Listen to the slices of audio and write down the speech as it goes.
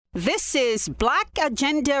This is Black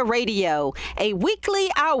Agenda Radio, a weekly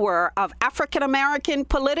hour of African American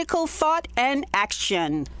political thought and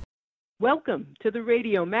action. Welcome to the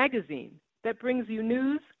radio magazine that brings you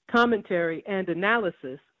news, commentary, and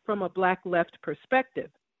analysis from a Black left perspective.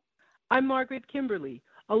 I'm Margaret Kimberley,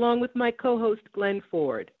 along with my co-host Glen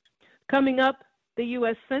Ford. Coming up, the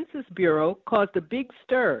US Census Bureau caused a big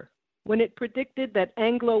stir when it predicted that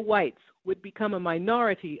Anglo Whites would become a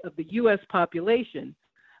minority of the US population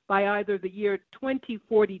by either the year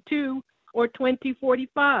 2042 or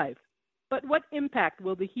 2045. But what impact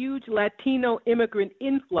will the huge Latino immigrant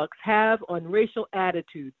influx have on racial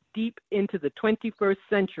attitudes deep into the 21st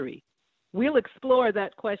century? We'll explore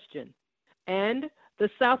that question. And the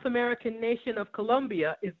South American nation of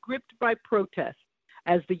Colombia is gripped by protest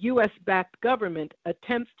as the U.S.-backed government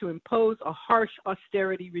attempts to impose a harsh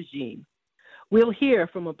austerity regime. We'll hear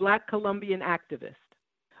from a Black Colombian activist.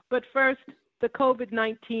 But first, the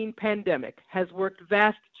COVID-19 pandemic has worked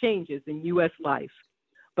vast changes in U.S. life,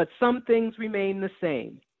 but some things remain the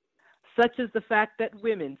same, such as the fact that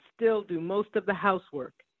women still do most of the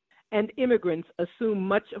housework, and immigrants assume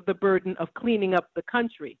much of the burden of cleaning up the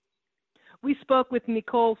country. We spoke with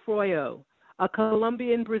Nicole FROI-Oh, a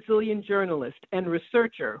Colombian-Brazilian journalist and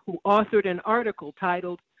researcher who authored an article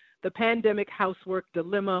titled "The Pandemic Housework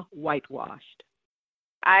Dilemma Whitewashed."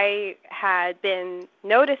 I had been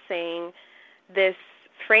noticing this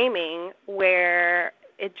framing where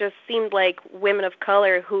it just seemed like women of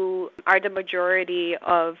color, who are the majority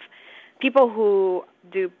of people who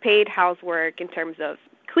do paid housework in terms of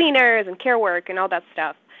cleaners and care work and all that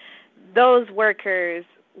stuff, those workers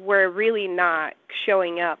were really not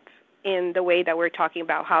showing up in the way that we're talking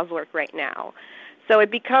about housework right now. So it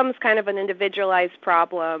becomes kind of an individualized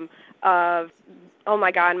problem of, oh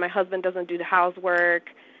my God, my husband doesn't do the housework,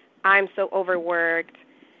 I'm so overworked.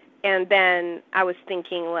 And then I was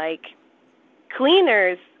thinking, like,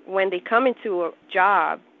 cleaners, when they come into a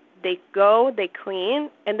job, they go, they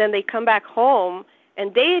clean, and then they come back home,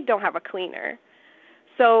 and they don't have a cleaner.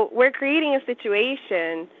 So we're creating a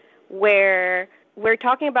situation where we're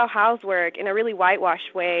talking about housework in a really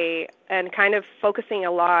whitewashed way and kind of focusing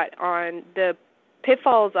a lot on the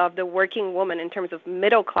pitfalls of the working woman in terms of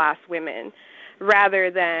middle-class women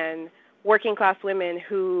rather than working-class women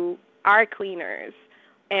who are cleaners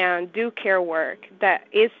and do care work that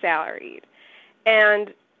is salaried.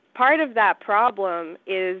 And part of that problem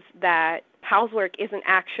is that housework isn't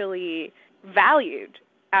actually valued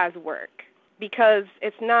as work because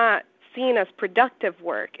it's not seen as productive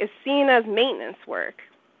work. It's seen as maintenance work.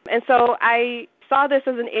 And so I saw this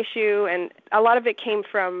as an issue, and a lot of it came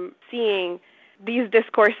from seeing these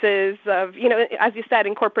discourses of, as you said,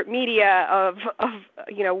 in corporate media of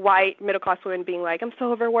white middle-class women being like, I'm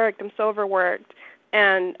so overworked.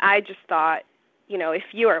 And I just thought, if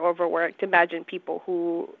you are overworked, imagine people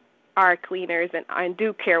who are cleaners and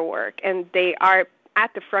do care work, and they are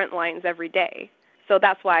at the front lines every day. So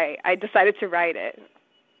that's why I decided to write it.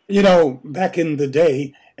 Back in the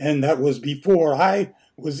day, and that was before I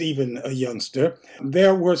was even a youngster,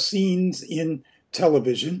 there were scenes in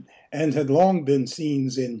television, and had long been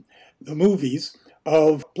scenes in the movies,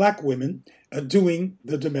 of Black women doing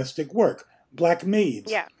the domestic work. Black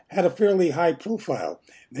maids had a fairly high profile.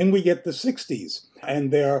 Then we get the 60s,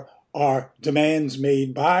 and there are demands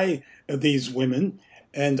made by these women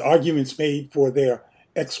and arguments made for their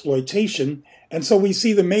exploitation. And so we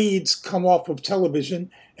see the maids come off of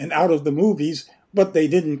television and out of the movies, but they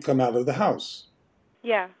didn't come out of the house.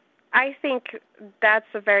 Yeah, I think that's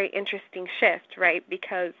a very interesting shift, right?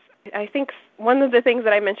 Because I think one of the things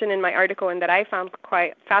that I mentioned in my article and that I found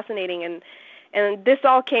quite fascinating, and this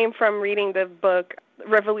all came from reading the book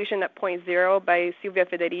Revolution at Point Zero by Silvia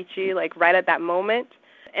Federici, like right at that moment.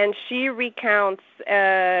 And she recounts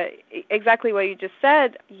exactly what you just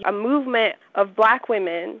said, a movement of Black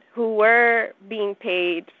women who were being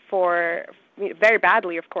paid for, very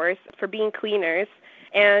badly, of course, for being cleaners.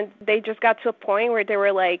 And they just got to a point where they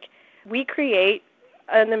were like, we create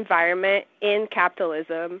an environment in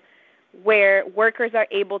capitalism where workers are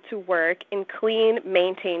able to work in clean,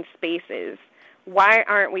 maintained spaces. Why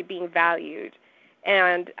aren't we being valued?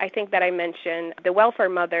 And I think that I mentioned the welfare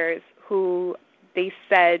mothers who they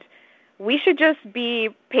said, we should just be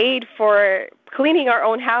paid for cleaning our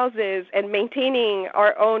own houses and maintaining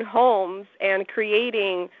our own homes and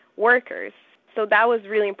creating workers. So that was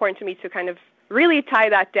really important to me to kind of really tie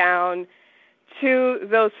that down to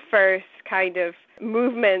those first kind of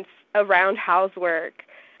movements around housework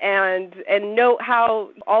and note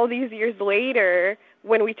how all these years later,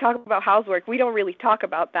 when we talk about housework, we don't really talk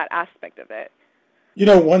about that aspect of it. You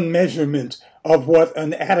know, one measurement of what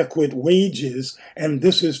an adequate wage is, and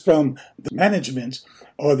this is from the management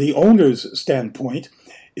or the owner's standpoint,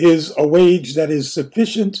 is a wage that is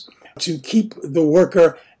sufficient to keep the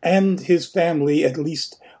worker and his family at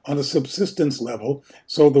least on a subsistence level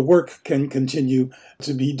so the work can continue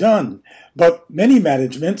to be done. But many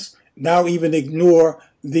managements now even ignore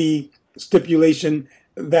the stipulation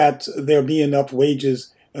that there be enough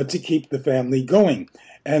wages to keep the family going.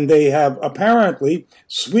 And they have apparently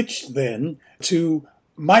switched then to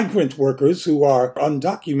migrant workers who are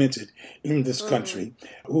undocumented in this country,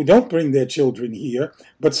 who don't bring their children here,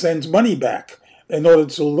 but send money back in order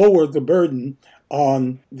to lower the burden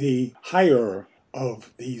on the hirer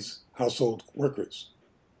of these household workers.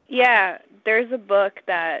 Yeah, there's a book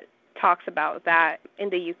that talks about that in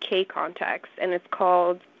the UK context, and it's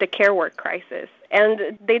called The Care Work Crisis.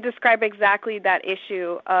 And they describe exactly that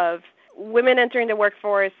issue of women entering the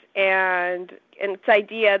workforce and its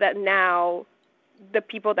idea that now the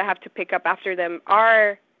people that have to pick up after them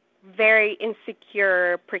are very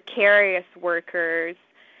insecure, precarious workers,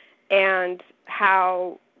 and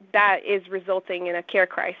how that is resulting in a care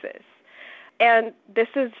crisis. And this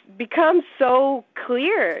has become so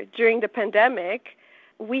clear during the pandemic.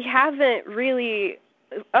 We haven't really,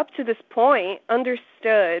 up to this point,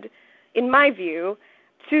 understood, in my view,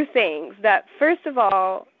 two things. That, first of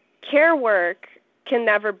all, care work can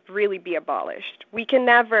never really be abolished. We can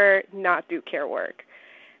never not do care work.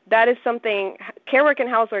 That is something, care work and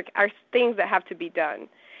housework are things that have to be done.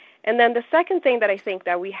 And then the second thing that I think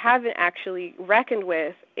that we haven't actually reckoned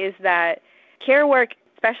with is that care work,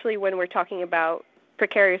 especially when we're talking about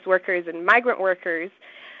precarious workers and migrant workers,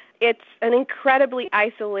 it's an incredibly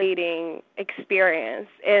isolating experience,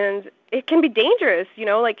 and it can be dangerous,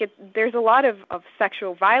 there's a lot of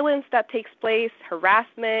sexual violence that takes place,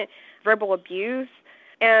 harassment, verbal abuse,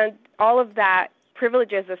 and all of that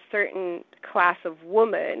privileges a certain class of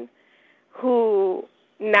woman who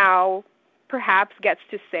now perhaps gets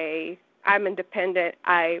to say, I'm independent,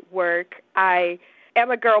 I work, I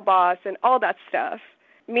am a girl boss, and all that stuff.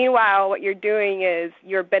 Meanwhile, what you're doing is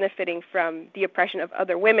you're benefiting from the oppression of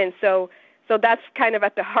other women. So that's kind of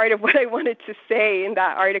at the heart of what I wanted to say in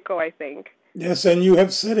that article, I think. Yes, and you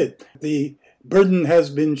have said it. The burden has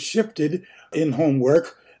been shifted in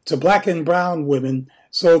homework to black and brown women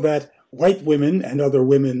so that white women and other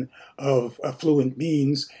women of affluent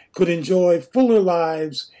means could enjoy fuller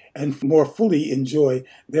lives and more fully enjoy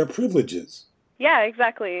their privileges. Yeah,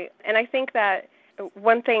 exactly. And I think that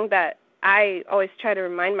one thing that I always try to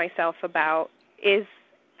remind myself about is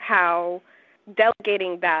how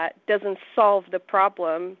delegating that doesn't solve the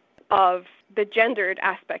problem of the gendered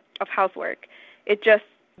aspect of housework. It just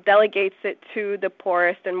delegates it to the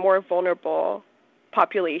poorest and more vulnerable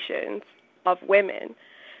populations of women.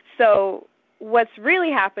 So what's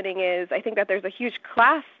really happening is I think that there's a huge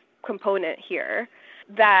class component here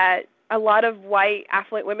that a lot of white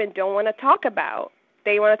affluent women don't want to talk about.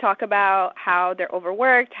 They want to talk about how they're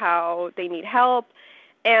overworked, how they need help.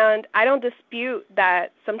 And I don't dispute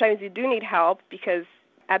that sometimes you do need help, because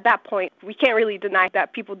at that point we can't really deny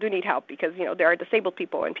that people do need help, because, there are disabled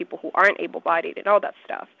people and people who aren't able-bodied and all that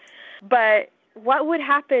stuff. But what would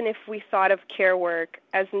happen if we thought of care work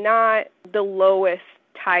as not the lowest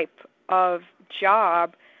type of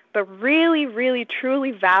job, but really, really,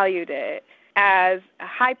 truly valued it as a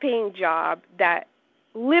high-paying job that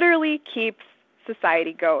literally keeps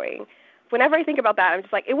society going? Whenever I think about that, I'm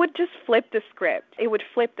just like, it would just flip the script. It would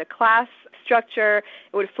flip the class structure.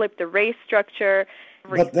 It would flip the race structure.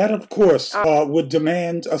 But that, of course, would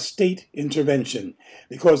demand a state intervention,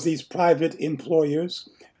 because these private employers,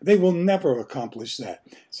 they will never accomplish that.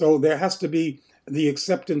 So there has to be the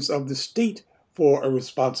acceptance of the state for a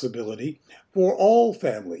responsibility for all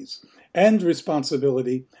families and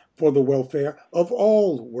responsibility for the welfare of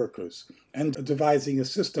all workers, and devising a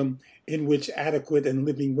system in which adequate and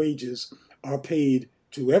living wages are paid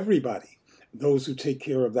to everybody, those who take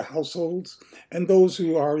care of the households and those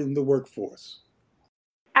who are in the workforce.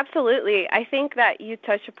 Absolutely. I think that you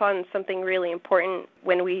touch upon something really important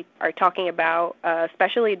when we are talking about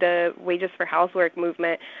especially the Wages for Housework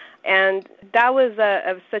movement. And that was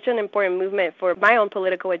such an important movement for my own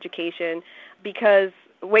political education, because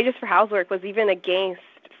Wages for Housework was even against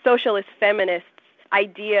socialist feminists'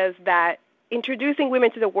 ideas that introducing women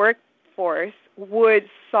to the workforce would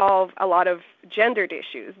solve a lot of gendered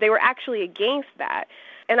issues. They were actually against that.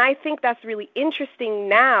 And I think that's really interesting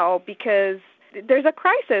now, because there's a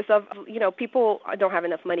crisis of, people don't have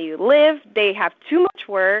enough money to live. They have too much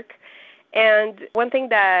work. And one thing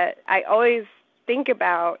that I always think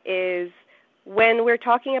about is when we're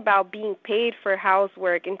talking about being paid for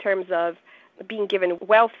housework in terms of being given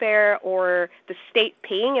welfare or the state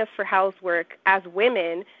paying us for housework as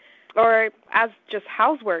women or as just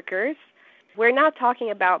houseworkers. We're not talking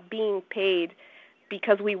about being paid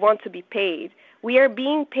because we want to be paid. We are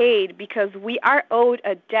being paid because we are owed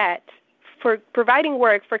a debt for providing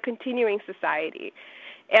work for continuing society.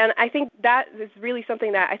 And I think that is really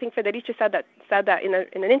something that I think Federica said that in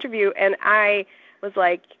an interview, and I was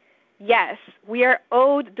like, yes, we are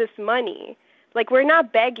owed this money. Like, we're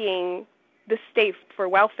not begging the state for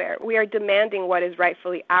welfare. We are demanding what is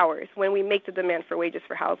rightfully ours when we make the demand for wages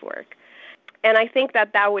for housework. And I think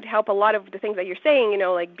that would help a lot of the things that you're saying,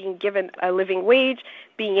 like being given a living wage,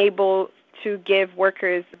 being able to give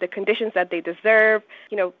workers the conditions that they deserve.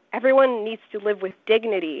 Everyone needs to live with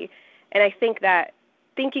dignity. And I think that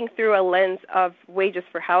thinking through a lens of wages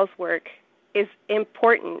for housework is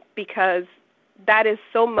important because that is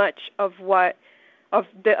so much of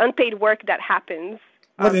the unpaid work that happens.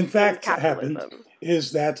 What in fact happened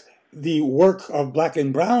is that the work of Black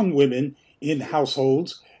and brown women in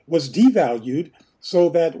households was devalued so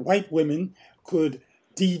that white women could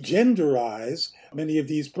degenderize many of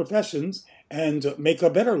these professions and make a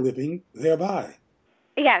better living thereby.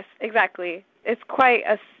 Yes, exactly. It's quite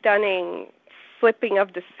a stunning flipping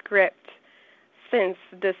of the script since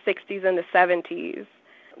the 60s and the 70s,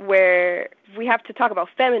 where we have to talk about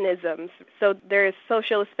feminisms. So there's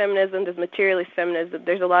socialist feminism, there's materialist feminism,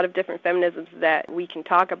 there's a lot of different feminisms that we can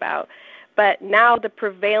talk about. But now the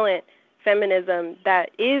prevalent feminism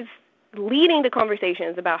that is leading the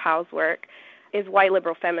conversations about housework is white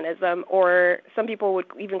liberal feminism, or some people would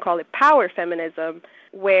even call it power feminism,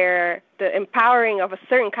 where the empowering of a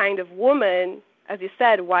certain kind of woman, as you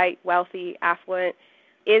said, white, wealthy, affluent,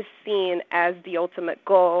 is seen as the ultimate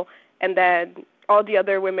goal, and then all the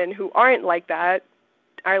other women who aren't like that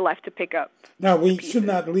are left to pick up. Now, we should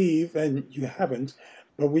not leave, and you haven't,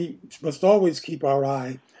 but we must always keep our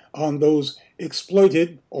eye on those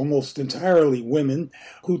exploited, almost entirely women,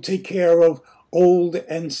 who take care of old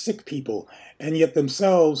and sick people, and yet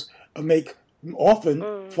themselves make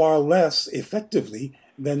often far less effectively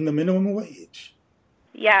than the minimum wage.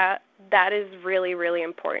 Yeah, that is really, really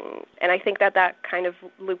important. And I think that kind of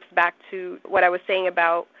loops back to what I was saying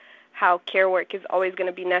about how care work is always going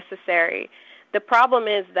to be necessary. The problem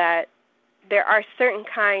is that there are certain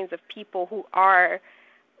kinds of people who are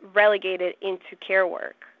relegated into care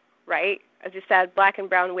work, right? As you said, Black and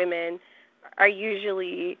brown women are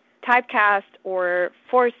usually typecast or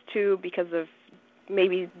forced to because of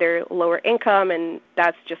maybe their lower income, and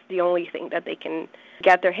that's just the only thing that they can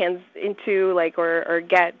get their hands into, or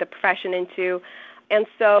get the profession into. And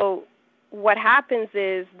so what happens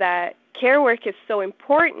is that care work is so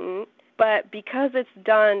important, but because it's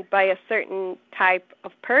done by a certain type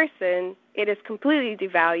of person, it is completely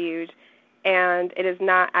devalued, and it is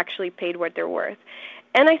not actually paid what they're worth.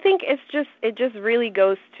 And I think it just really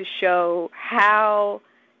goes to show how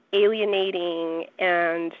alienating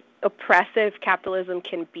and oppressive capitalism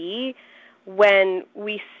can be when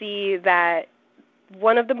we see that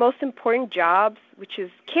one of the most important jobs, which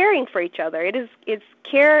is caring for each other, it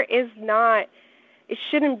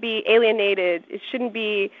shouldn't be alienated, it shouldn't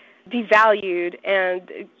be devalued,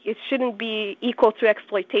 and it shouldn't be equal to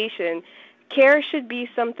exploitation. Care should be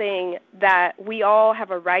something that we all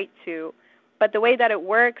have a right to. But the way that it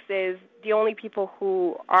works is the only people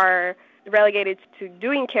who are relegated to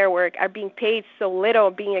doing care work are being paid so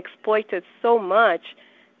little, being exploited so much,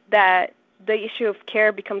 that the issue of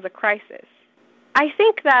care becomes a crisis. I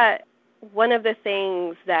think that one of the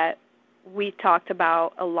things that we talked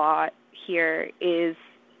about a lot here is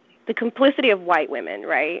the complicity of white women,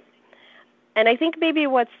 right? And I think maybe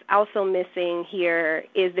what's also missing here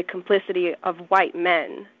is the complicity of white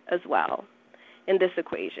men as well in this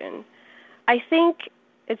equation. I think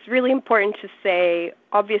it's really important to say,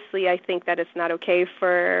 obviously, I think that it's not okay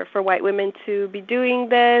for white women to be doing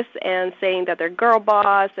this and saying that they're girl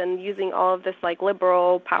boss and using all of this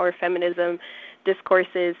liberal power feminism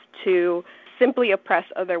discourses to simply oppress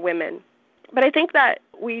other women. But I think that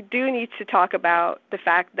we do need to talk about the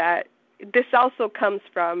fact that this also comes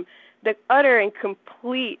from the utter and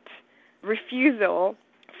complete refusal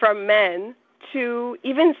from men to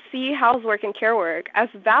even see housework and care work as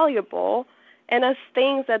valuable and as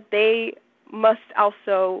things that they must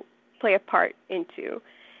also play a part into.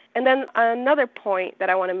 And then another point that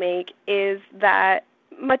I want to make is that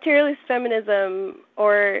materialist feminism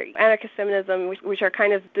or anarchist feminism, which are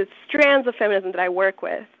kind of the strands of feminism that I work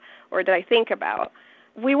with or that I think about,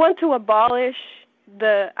 we want to abolish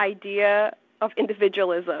the idea of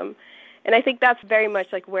individualism. And I think that's very much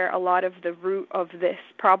where a lot of the root of this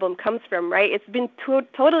problem comes from, right? It's been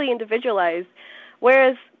totally individualized,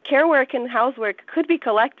 whereas care work and housework could be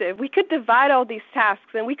collective. We could divide all these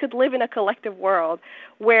tasks and we could live in a collective world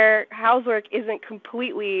where housework isn't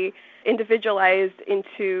completely individualized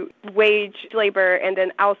into wage labor and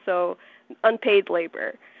then also unpaid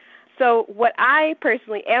labor. So what I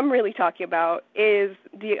personally am really talking about is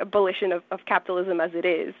the abolition of capitalism as it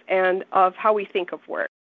is and of how we think of work.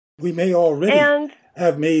 We may already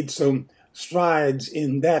have made some strides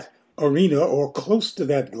in that arena or close to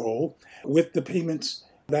that goal with the payments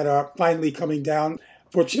that are finally coming down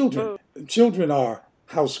for children. Children are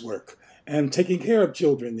housework, and taking care of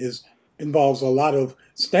children involves a lot of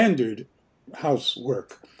standard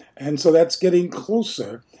housework. And so that's getting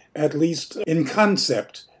closer, at least in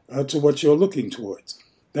concept, to what you're looking towards.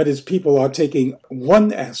 That is, people are taking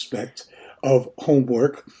one aspect of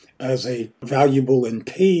homework as a valuable and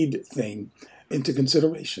paid thing into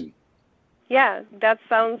consideration. Yeah, that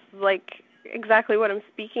sounds like exactly what I'm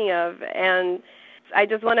speaking of. And I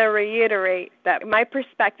just want to reiterate that my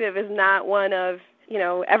perspective is not one of,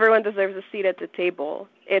 everyone deserves a seat at the table.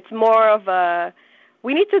 It's more of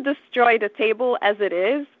we need to destroy the table as it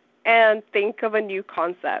is and think of a new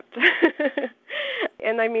concept.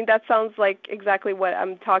 And I mean, that sounds like exactly what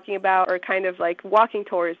I'm talking about, or kind of like walking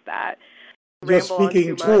towards that. You're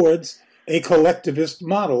speaking towards a collectivist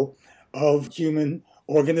model of human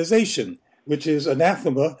organization, which is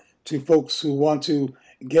anathema to folks who want to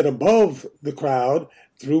get above the crowd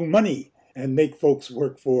through money and make folks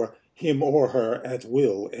work for him or her at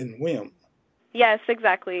will and whim. Yes,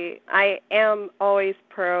 exactly. I am always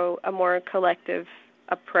pro a more collective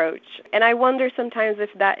approach. And I wonder sometimes if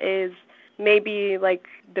that is maybe like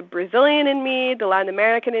the Brazilian in me, the Latin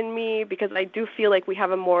American in me, because I do feel like we have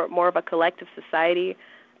a more of a collective society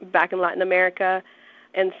back in Latin America.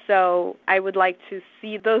 And so I would like to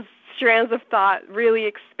see those strands of thought really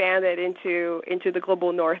expanded into the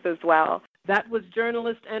global north as well. That was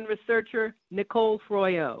journalist and researcher Nicole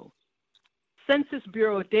FROI-Oh. Census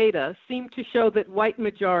Bureau data seem to show that white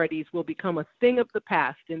majorities will become a thing of the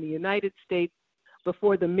past in the United States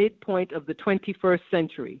before the midpoint of the 21st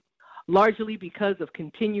century, largely because of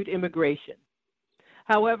continued immigration.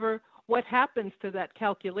 However, what happens to that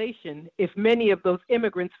calculation if many of those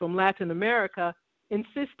immigrants from Latin America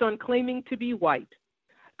insist on claiming to be white?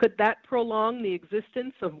 Could that prolong the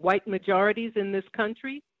existence of white majorities in this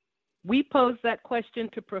country? We pose that question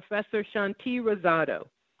to Professor Shantee Rosado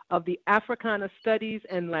of the Africana Studies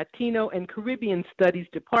and Latino and Caribbean Studies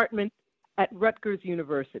Department at Rutgers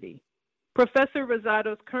University. Professor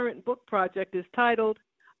Rosado's current book project is titled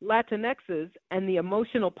Latinxs and the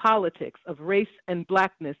Emotional Politics of Race and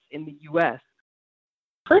Blackness in the U.S.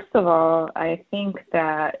 First of all, I think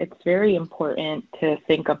that it's very important to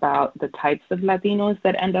think about the types of Latinos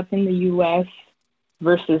that end up in the U.S.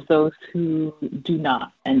 versus those who do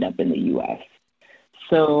not end up in the U.S.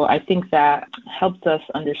 So I think that helps us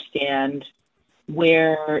understand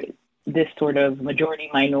where this sort of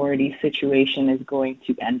majority-minority situation is going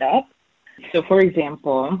to end up. So, for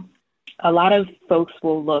example, a lot of folks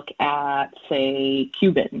will look at, say,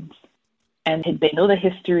 Cubans, and they know the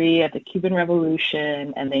history of the Cuban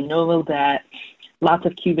Revolution, and they know that lots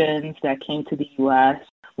of Cubans that came to the U.S.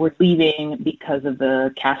 were leaving because of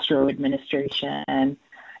the Castro administration,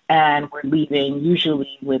 and were leaving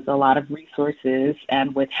usually with a lot of resources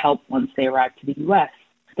and with help once they arrived to the U.S.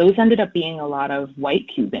 Those ended up being a lot of white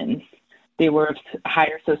Cubans. They were of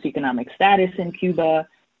higher socioeconomic status in Cuba,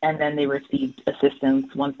 and then they received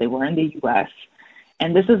assistance once they were in the U.S.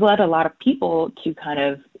 And this has led a lot of people to kind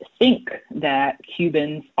of think that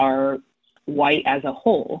Cubans are white as a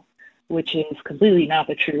whole, which is completely not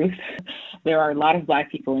the truth. There are a lot of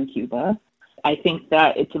Black people in Cuba. I think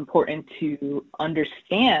that it's important to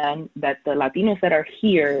understand that the Latinos that are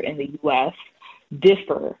here in the U.S.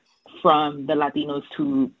 differ from the Latinos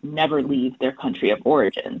who never leave their country of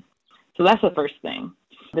origin. So that's the first thing.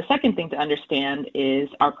 The second thing to understand is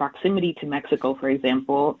our proximity to Mexico, for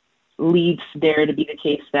example, leads there to be the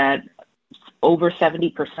case that over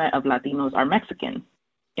 70% of Latinos are Mexican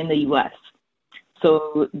in the U.S.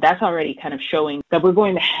 So that's already kind of showing that we're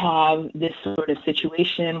going to have this sort of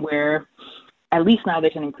situation where at least now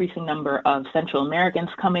there's an increasing number of Central Americans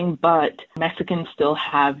coming, but Mexicans still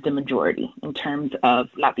have the majority in terms of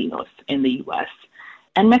Latinos in the U.S.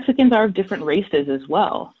 And Mexicans are of different races as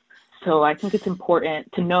well. So I think it's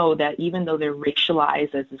important to know that even though they're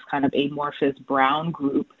racialized as this kind of amorphous brown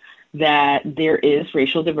group, that there is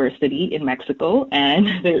racial diversity in Mexico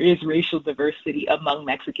and there is racial diversity among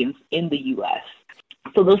Mexicans in the U.S.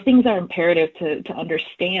 So those things are imperative to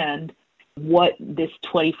understand what this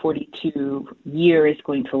 2042 year is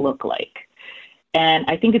going to look like. And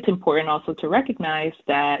I think it's important also to recognize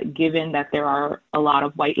that given that there are a lot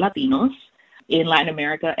of white Latinos in Latin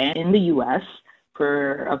America and in the US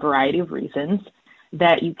for a variety of reasons,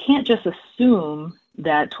 that you can't just assume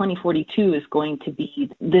that 2042 is going to be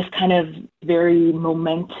this kind of very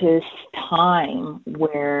momentous time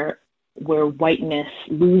where whiteness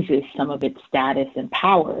loses some of its status and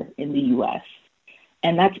power in the US.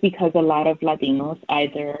 And that's because a lot of Latinos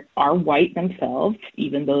either are white themselves,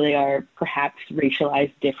 even though they are perhaps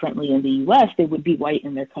racialized differently in the US, they would be white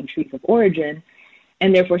in their countries of origin,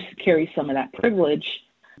 and therefore carry some of that privilege,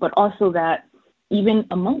 but also that even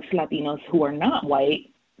amongst Latinos who are not white,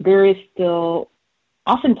 there is still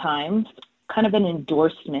oftentimes kind of an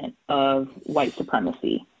endorsement of white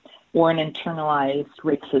supremacy or an internalized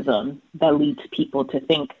racism that leads people to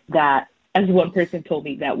think that, as one person told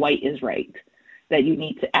me, that white is right, that you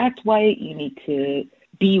need to act white, you need to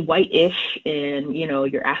be white-ish in,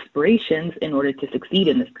 your aspirations in order to succeed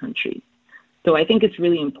in this country. So I think it's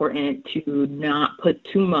really important to not put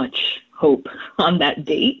too much hope on that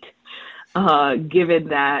date, given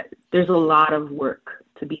that there's a lot of work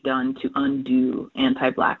to be done to undo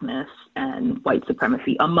anti-Blackness and white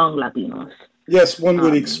supremacy among Latinos. Yes, one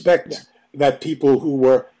would expect that people who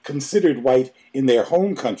were considered white in their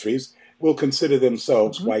home countries will consider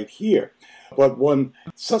themselves white here. But one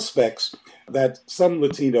suspects that some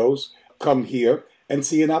Latinos come here and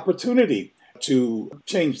see an opportunity to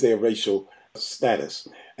change their racial status.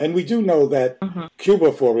 And we do know that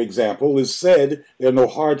Cuba, for example, is said, there are no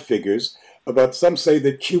hard figures, but some say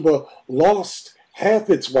that Cuba lost half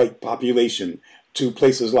its white population to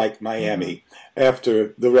places like Miami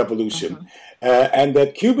after the revolution. And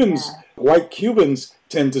that white Cubans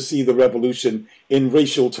tend to see the revolution in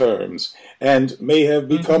racial terms and may have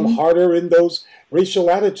become harder in those racial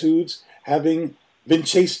attitudes, having been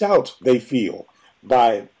chased out, they feel,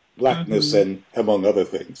 by Blackness and among other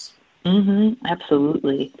things.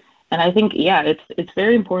 Absolutely. And I think, it's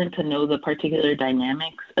very important to know the particular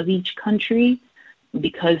dynamics of each country,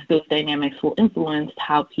 because those dynamics will influence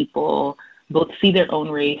how people both see their own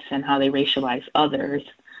race and how they racialize others.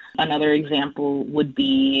 Another example would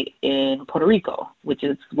be in Puerto Rico, which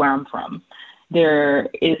is where I'm from. There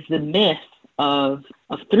is the myth of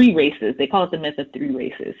three races. They call it the myth of three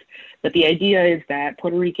races. But the idea is that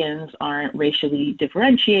Puerto Ricans aren't racially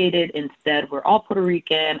differentiated. Instead, we're all Puerto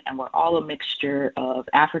Rican and we're all a mixture of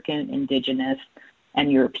African, indigenous,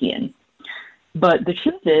 and European. But the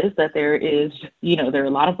truth is that there are a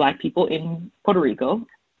lot of Black people in Puerto Rico,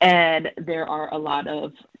 and there are a lot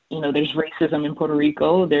of, there's racism in Puerto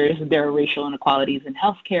Rico. There are racial inequalities in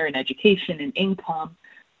healthcare and education and income,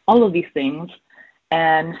 all of these things.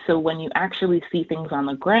 And so when you actually see things on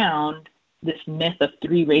the ground, this myth of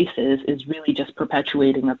three races is really just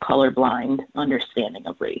perpetuating a colorblind understanding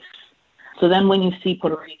of race. So then when you see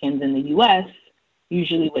Puerto Ricans in the US,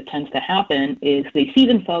 usually what tends to happen is they see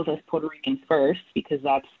themselves as Puerto Rican first, because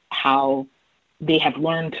that's how they have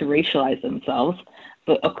learned to racialize themselves.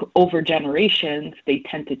 But over generations, they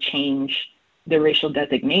tend to change their racial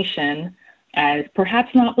designation as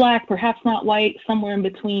perhaps not Black, perhaps not white, somewhere in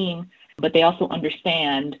between. But they also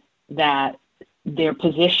understand that their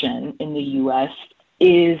position in the US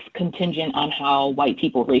is contingent on how white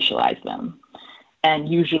people racialize them. And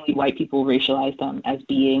usually white people racialize them as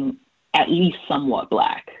being at least somewhat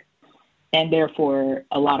Black. And therefore,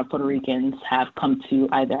 a lot of Puerto Ricans have come to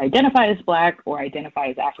either identify as Black or identify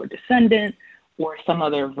as Afro-descendant or some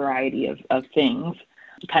other variety of things,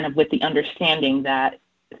 kind of with the understanding that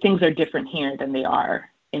things are different here than they are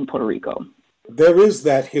in Puerto Rico. There is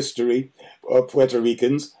that history of Puerto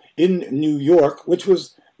Ricans in New York, which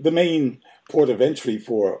was the main port of entry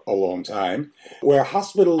for a long time, where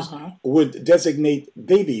hospitals would designate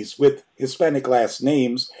babies with Hispanic last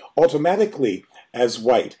names automatically as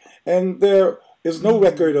white. And there is no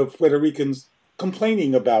record of Puerto Ricans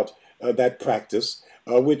complaining about that practice,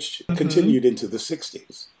 which continued into the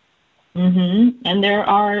 60s. And there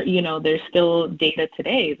are, there's still data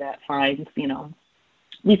today that finds,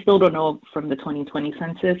 we still don't know from the 2020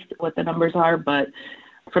 census what the numbers are, but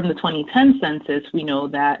from the 2010 census, we know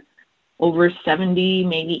that over 70,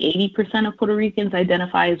 maybe 80% of Puerto Ricans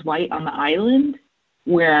identify as white on the island,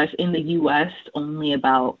 whereas in the U.S., only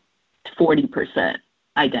about 40%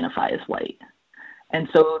 identify as white. And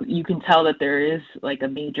so you can tell that there is like a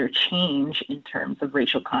major change in terms of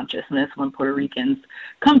racial consciousness when Puerto Ricans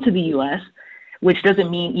come to the U.S., which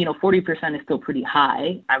doesn't mean, 40% is still pretty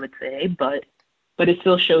high, I would say, but it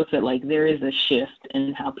still shows that like there is a shift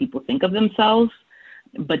in how people think of themselves.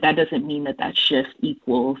 But that doesn't mean that shift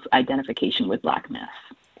equals identification with Blackness.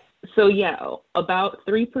 So yeah, about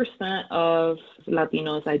 3% of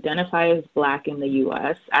Latinos identify as Black in the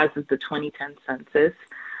U.S. as of the 2010 census.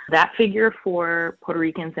 That figure for Puerto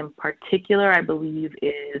Ricans in particular, I believe,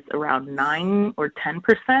 is around 9 or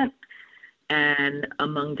 10%, and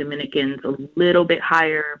among Dominicans, a little bit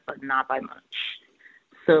higher, but not by much.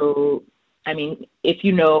 So, I mean, if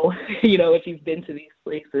you know, if you've been to these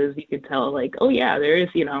places, you can tell, like, oh yeah, there is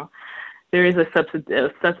a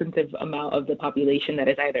substantive amount of the population that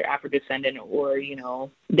is either Afro-descendant or,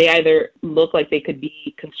 they either look like they could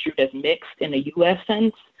be construed as mixed in a U.S.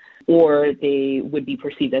 sense, or they would be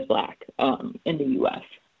perceived as Black in the U.S.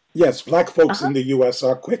 Yes, Black folks in the U.S.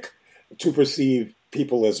 are quick to perceive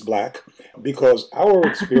people as Black because our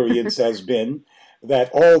experience has been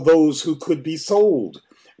that all those who could be sold,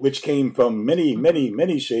 which came from many, many,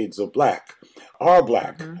 many shades of Black, are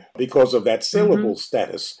Black because of that saleable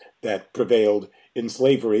status that prevailed in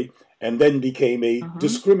slavery and then became a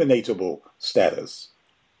discriminatable status.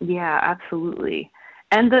 Yeah, absolutely.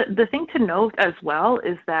 And the thing to note as well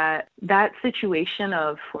is that situation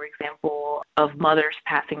of, for example, of mothers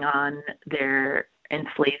passing on their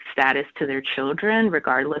enslaved status to their children,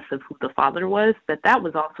 regardless of who the father was, that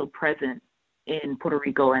was also present in Puerto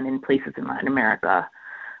Rico and in places in Latin America.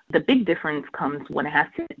 The big difference comes when it has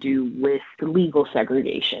to do with legal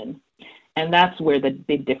segregation. And that's where the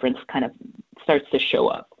big difference kind of starts to show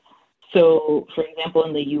up. So, for example,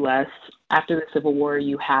 in the U.S., after the Civil War,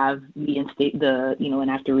 you have and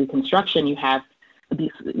after Reconstruction, you have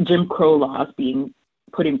these Jim Crow laws being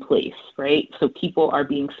put in place, right? So people are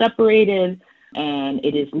being separated, and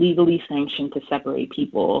it is legally sanctioned to separate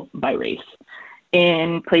people by race.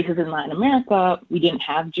 In places in Latin America, we didn't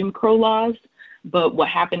have Jim Crow laws, but what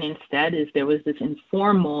happened instead is there was this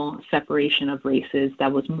informal separation of races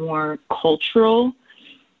that was more cultural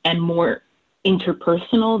and more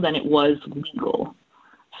interpersonal than it was legal.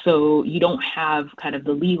 So you don't have kind of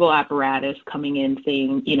the legal apparatus coming in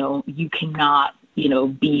saying, you cannot,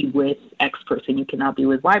 be with X person, you cannot be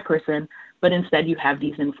with Y person, but instead you have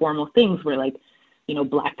these informal things where, like,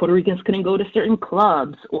 Black Puerto Ricans couldn't go to certain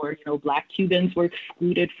clubs, or, Black Cubans were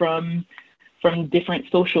excluded from different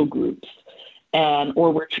social groups,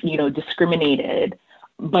 or were, discriminated,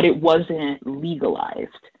 but it wasn't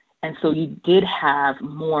legalized. And so you did have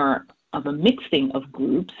more of a mixing of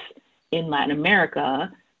groups in Latin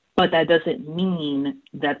America, but that doesn't mean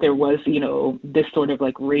that there was, this sort of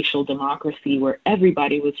like racial democracy where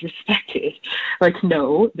everybody was respected. Like,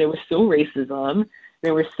 no, there was still racism.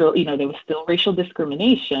 There was still racial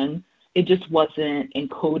discrimination. It just wasn't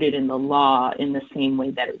encoded in the law in the same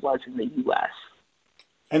way that it was in the U.S.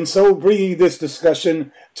 And so bringing this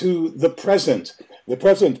discussion to the present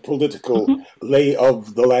political lay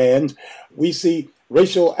of the land, we see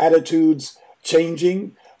racial attitudes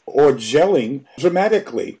changing or gelling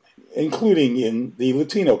dramatically, including in the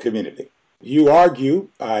Latino community. You argue,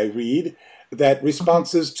 I read, that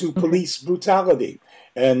responses to police brutality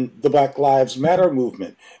and the Black Lives Matter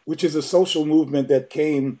movement, which is a social movement that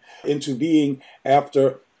came into being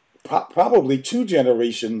after probably 2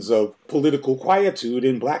 generations of political quietude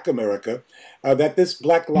in Black America, that this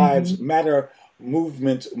Black Lives Matter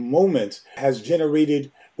moment has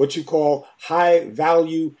generated what you call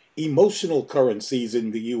high-value emotional currencies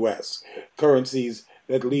in the U.S., currencies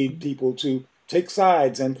that lead people to take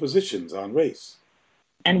sides and positions on race.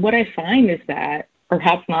 And what I find is that,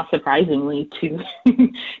 perhaps not surprisingly to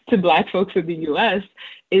to Black folks in the U.S.,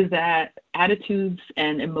 is that attitudes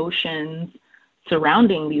and emotions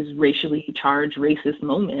surrounding these racially charged racist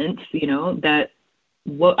moments, that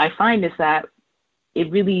what I find is that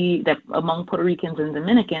that among Puerto Ricans and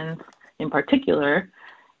Dominicans in particular,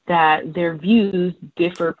 that their views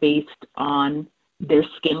differ based on their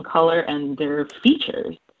skin color and their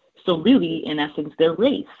features. So really, in essence, their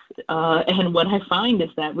race. And what I find is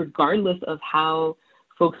that regardless of how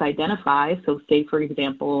folks identify, so say, for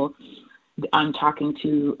example, I'm talking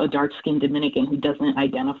to a dark-skinned Dominican who doesn't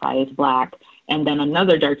identify as Black, and then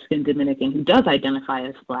another dark-skinned Dominican who does identify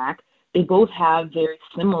as Black, they both have very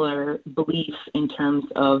similar beliefs in terms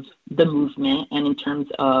of the movement and in terms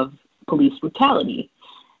of police brutality.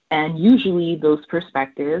 And usually those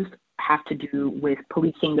perspectives have to do with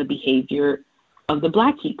policing the behavior of the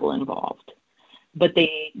Black people involved. But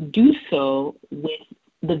they do so with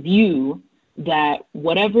the view that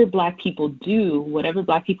whatever Black people do, whatever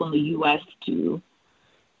Black people in the U.S. do,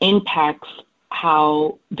 impacts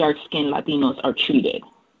how dark-skinned Latinos are treated.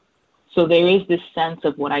 So there is this sense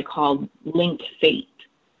of what I call linked fate,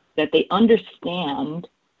 that they understand,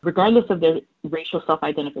 regardless of their racial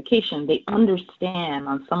self-identification, they understand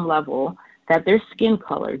on some level that their skin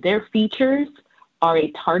color, their features are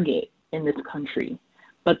a target in this country.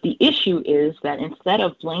 But the issue is that instead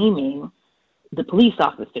of blaming the police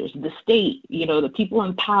officers, the state, the people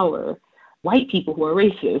in power, white people who are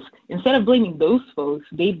racist, instead of blaming those folks,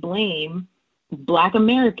 they blame Black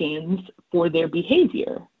Americans for their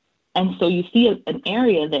behavior. And so you see an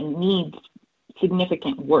area that needs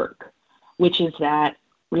significant work, which is that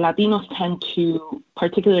Latinos tend to,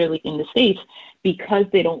 particularly in the States, because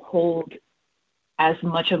they don't hold as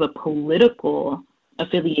much of a political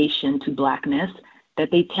affiliation to Blackness, that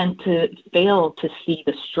they tend to fail to see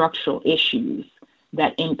the structural issues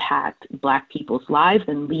that impact Black people's lives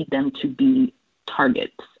and lead them to be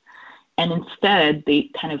targets. And instead, they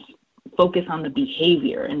kind of focus on the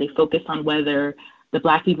behavior, and they focus on whether the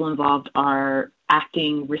Black people involved are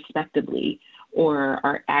acting respectably or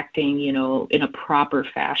are acting, in a proper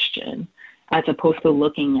fashion, as opposed to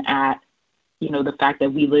looking at, the fact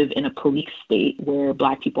that we live in a police state where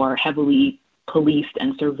Black people are heavily policed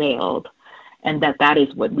and surveilled, and that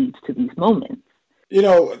is what leads to these moments.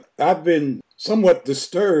 I've been somewhat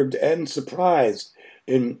disturbed and surprised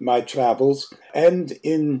in my travels and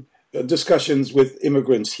in discussions with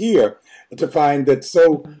immigrants here to find that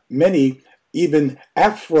so many, even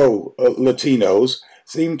Afro-Latinos,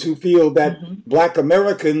 seem to feel that Black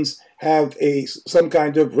Americans have some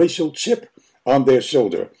kind of racial chip on their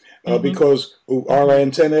shoulder because our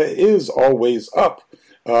antenna is always up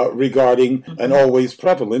regarding an always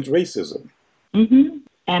prevalent racism.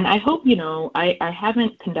 And I hope, I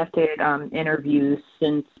haven't conducted interviews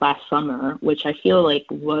since last summer, which I feel like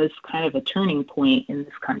was kind of a turning point in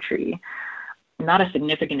this country. Not a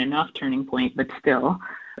significant enough turning point, but still.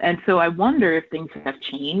 And so I wonder if things have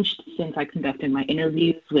changed since I conducted my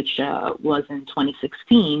interviews, which was in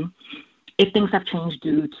 2016, if things have changed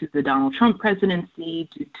due to the Donald Trump presidency,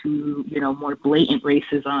 due to, more blatant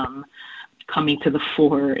racism coming to the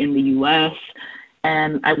fore in the U.S.,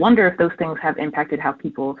 and I wonder if those things have impacted how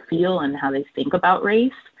people feel and how they think about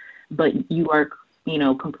race. But you are,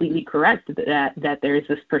 completely correct that there is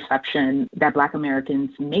this perception that Black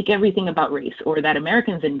Americans make everything about race, or that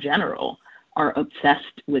Americans in general are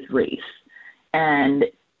obsessed with race. And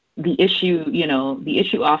the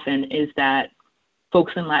issue often is that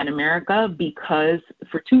folks in Latin America, because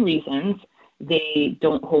for two reasons, they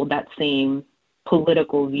don't hold that same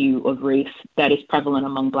political view of race that is prevalent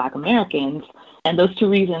among Black Americans. And those two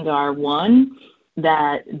reasons are, one,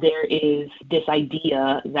 that there is this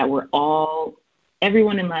idea that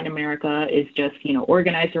everyone in Latin America is just,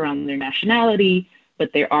 organized around their nationality,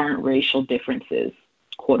 but there aren't racial differences,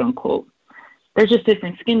 quote unquote. There's just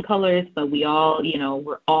different skin colors, but we all,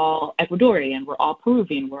 we're all Ecuadorian, we're all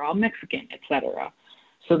Peruvian, we're all Mexican, etc.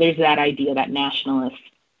 So there's that idea, that nationalist,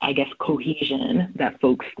 cohesion that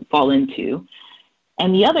folks fall into.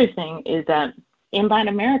 And the other thing is that in Latin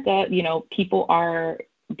America,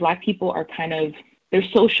 Black people are they're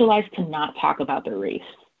socialized to not talk about their race.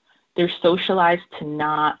 They're socialized to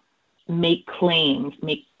not make claims,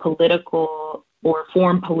 make political or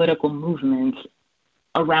form political movements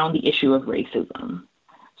around the issue of racism.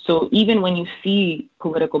 So even when you see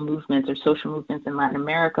political movements or social movements in Latin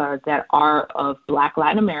America that are of Black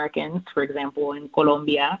Latin Americans, for example, in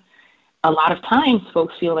Colombia, a lot of times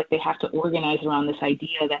folks feel like they have to organize around this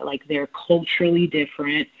idea that they're culturally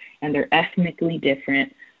different and they're ethnically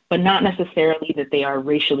different, but not necessarily that they are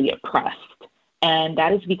racially oppressed. And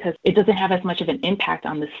that is because it doesn't have as much of an impact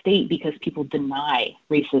on the state because people deny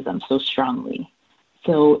racism so strongly.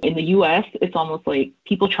 So in the US, it's almost like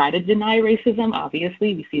people try to deny racism.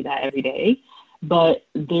 Obviously, we see that every day. But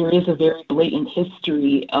there is a very blatant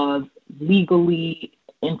history of legally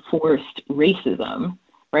enforced racism,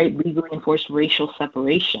 right? Legally enforced racial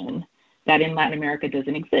separation that in Latin America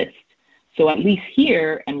doesn't exist. So at least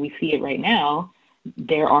here, and we see it right now,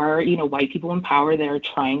 there are, white people in power that are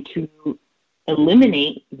trying to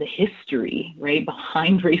eliminate the history, right,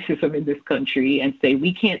 behind racism in this country and say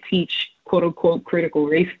we can't teach quote unquote critical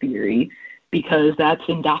race theory because that's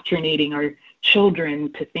indoctrinating our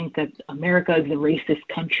children to think that America is a racist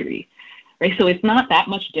country, right? So it's not that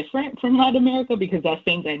much different from Latin America because that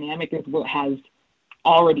same dynamic is what has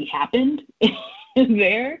already happened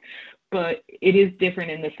there, but it is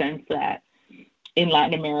different in the sense that in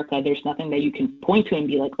Latin America, there's nothing that you can point to and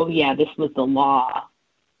be like, oh yeah, this was the law.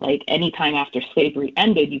 Like anytime after slavery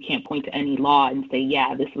ended, you can't point to any law and say,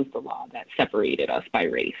 yeah, this was the law that separated us by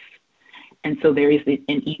race. And so there is an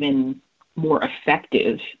even more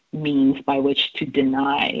effective means by which to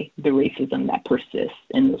deny the racism that persists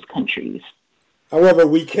in those countries. However,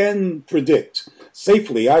 we can predict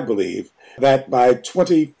safely, I believe, that by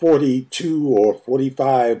 2042 or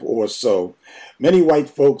 45 or so, many white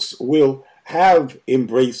folks will have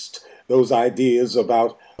embraced those ideas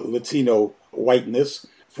about Latino whiteness,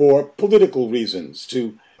 for political reasons,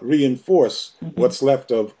 to reinforce what's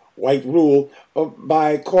left of white rule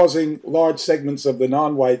by causing large segments of the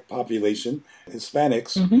non-white population,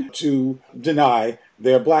 Hispanics, to deny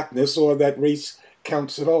their blackness or that race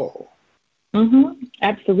counts at all.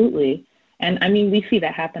 Absolutely. And I mean, we see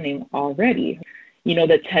that happening already. You know,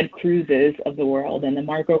 the Ted Cruzes of the world and the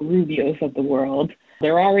Marco Rubios of the world,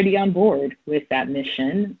 they're already on board with that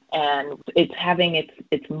mission. And it's having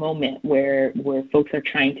its moment where folks are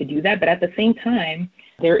trying to do that. But at the same time,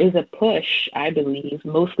 there is a push, I believe,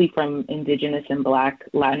 mostly from Indigenous and Black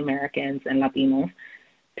Latin Americans and Latinos,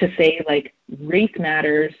 to say, like, race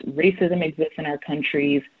matters, racism exists in our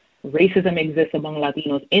countries, racism exists among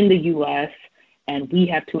Latinos in the U.S., and we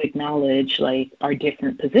have to acknowledge, like, our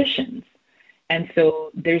different positions. And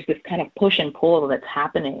so there's this kind of push and pull that's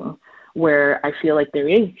happening where I feel like there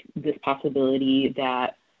is this possibility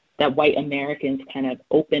that white Americans kind of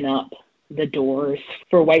open up the doors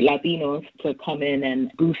for white Latinos to come in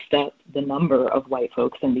and boost up the number of white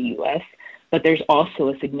folks in the U.S. But there's also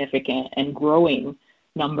a significant and growing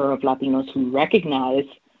number of Latinos who recognize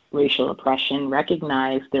racial oppression,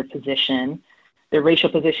 recognize their racial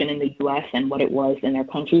position in the U.S. and what it was in their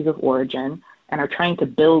countries of origin, and are trying to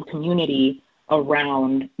build community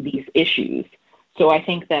around these issues. So I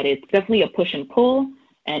think that it's definitely a push and pull.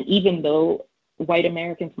 And even though white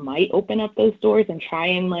Americans might open up those doors and try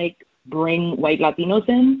and, like, bring white Latinos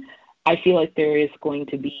in, I feel like they're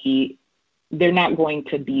not going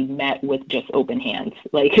to be met with just open hands.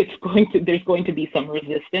 Like, there's going to be some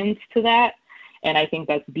resistance to that. And I think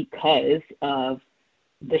that's because of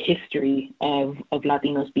the history of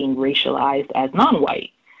Latinos being racialized as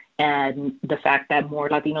non-white, and the fact that more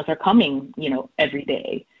Latinos are coming, you know, every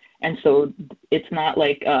day. And so it's not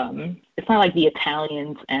like the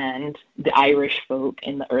Italians and the Irish folk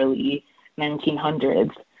in the early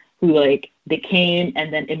 1900s who, like, they came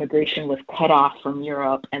and then immigration was cut off from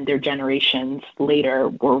Europe and their generations later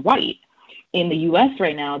were white. In the US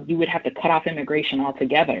right now, you would have to cut off immigration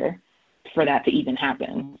altogether for that to even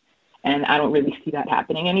happen. And I don't really see that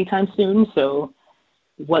happening anytime soon. So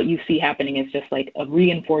what you see happening is just like a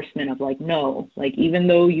reinforcement of, like, no, like, even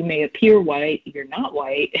though you may appear white, you're not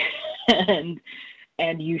white.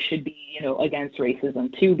 and you should be, you know, against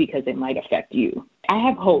racism too, because it might affect you. I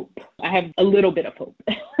have hope. I have a little bit of hope.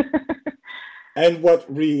 And what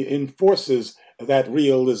reinforces that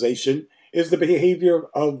realization is the behavior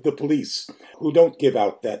of the police, who don't give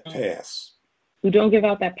out that pass. And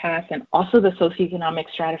also the socioeconomic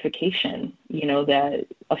stratification, you know, that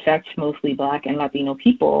affects mostly Black and Latino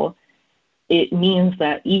people. It means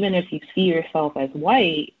that even if you see yourself as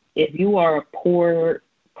white, if you are a poor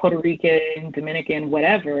Puerto Rican, Dominican,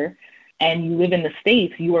 whatever, and you live in the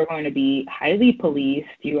States, you are going to be highly policed.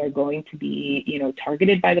 You are going to be, you know,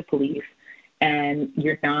 targeted by the police, and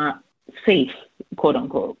you're not safe, quote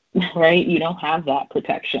unquote, right? You don't have that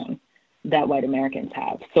protection that white Americans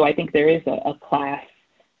have. So I think there is a class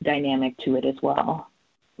dynamic to it as well.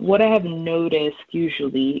 What I have noticed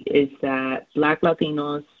usually is that Black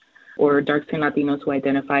Latinos or dark-skinned Latinos who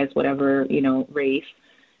identify as whatever, you know, race,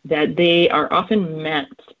 that they are often met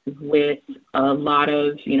with a lot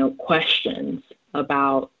of, you know, questions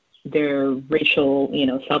about their racial, you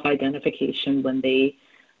know, self-identification when they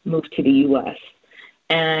move to the U.S.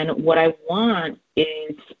 And what I want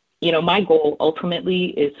is, you know, my goal ultimately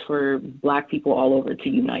is for Black people all over to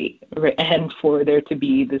unite, right? And for there to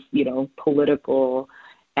be this, you know, political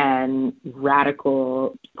and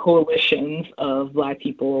radical coalitions of Black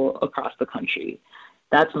people across the country.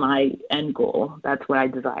 That's my end goal. That's what I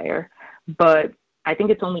desire. But I think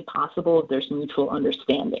it's only possible if there's mutual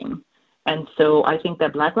understanding. And so I think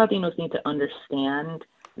that Black Latinos need to understand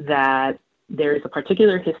that there is a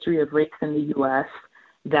particular history of race in the U.S.,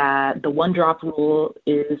 that the one-drop rule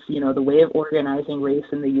is, you know, the way of organizing race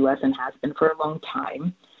in the U.S. and has been for a long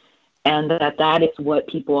time, and that is what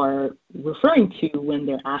people are referring to when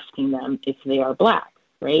they're asking them if they are Black,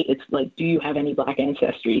 right? It's like, do you have any Black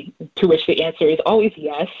ancestry? To which the answer is always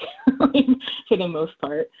yes, for the most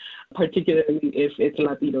part, particularly if it's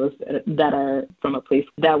Latinos that are from a place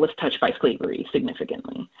that was touched by slavery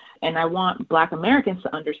significantly. And I want Black Americans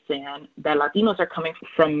to understand that Latinos are coming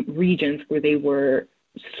from regions where they were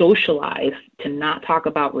socialized to not talk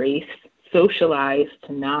about race, socialized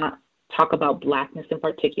to not talk about Blackness in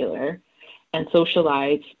particular, and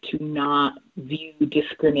socialized to not view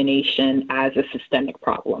discrimination as a systemic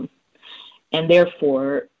problem. And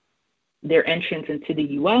therefore, their entrance into the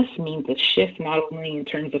U.S. means a shift not only in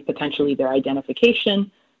terms of potentially their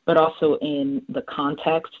identification, but also in the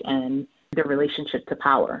context and their relationship to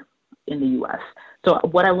power in the U.S. So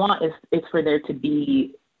what I want is for there to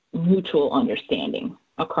be mutual understanding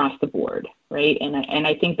across the board, right? And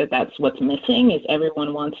I think that that's what's missing is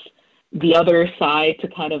everyone wants the other side to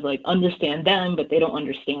kind of like understand them, but they don't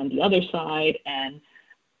understand the other side. And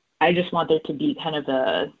I just want there to be kind of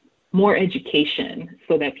a more education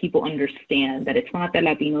so that people understand that it's not that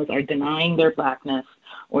Latinos are denying their Blackness,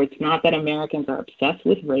 or it's not that Americans are obsessed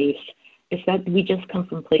with race. It's that we just come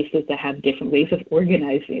from places that have different ways of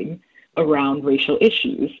organizing around racial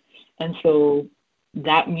issues. And so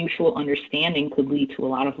that mutual understanding could lead to a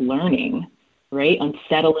lot of learning, right?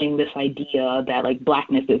 Unsettling this idea that like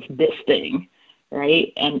Blackness is this thing,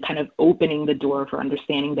 right? And kind of opening the door for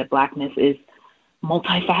understanding that Blackness is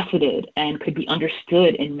multifaceted and could be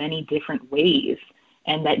understood in many different ways.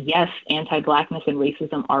 And that, yes, anti-Blackness and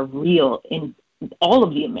racism are real in all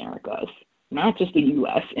of the Americas, not just the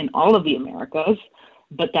US, in all of the Americas,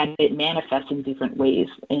 but that it manifests in different ways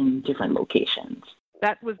in different locations.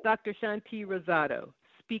 That was Dr. Shantee Rosado,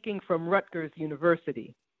 speaking from Rutgers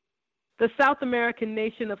University. The South American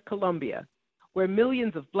nation of Colombia, where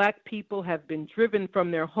millions of Black people have been driven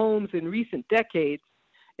from their homes in recent decades,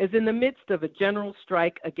 is in the midst of a general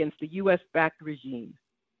strike against the U.S.-backed regime.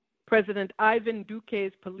 President Ivan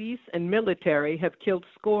Duque's police and military have killed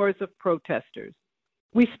scores of protesters.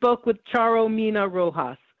 We spoke with Sharo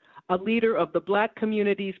Mina-Rojas, a leader of the Black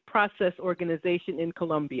community's process organization in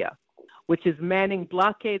Colombia, which is manning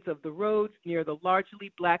blockades of the roads near the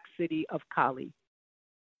largely Black city of Cali.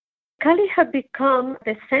 Cali has become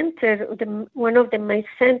the center, one of the main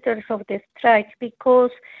centers of the strike, because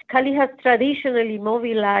Cali has traditionally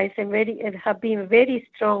mobilized and have been very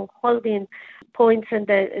strong holding points in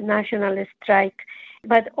the national strike.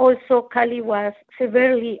 But also Cali was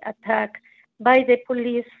severely attacked by the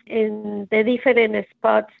police in the different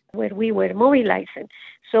spots where we were mobilizing.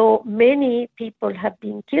 So many people have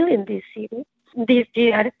been killed in this city this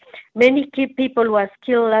year. Many people was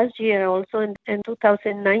killed last year also in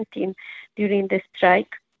 2019 during the strike.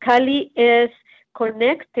 Cali is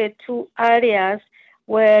connected to areas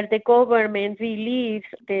where the government believes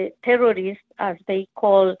the terrorists, as they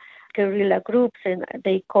call guerrilla groups, and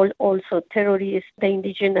they call also terrorists the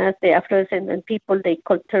indigenous, the Afro-descendant people, they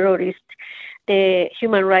call terrorists the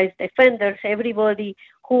human rights defenders. Everybody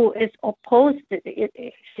who is opposed to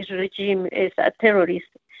his regime is a terrorist.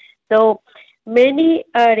 So many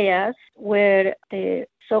areas where the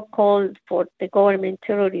so-called for the government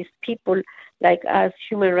terrorist people like us,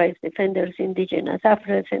 human rights defenders, indigenous,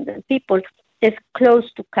 Afro-descendant people, is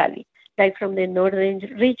close to Cali, like from the northern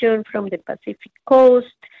region, from the Pacific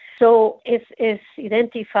coast. So it's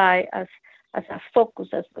identified as a focus,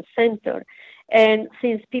 as a center. And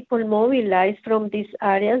since people mobilize from these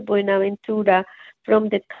areas, Buenaventura, from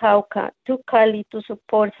the Cauca to Cali to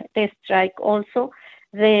support the strike also,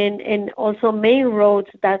 then and also main roads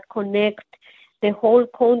that connect the whole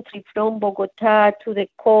country from Bogota to the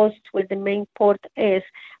coast where the main port is,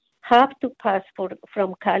 have to pass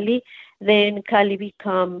from Cali, then Cali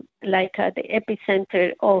become like the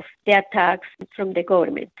epicenter of the attacks from the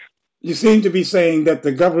government. You seem to be saying that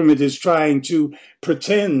the government is trying to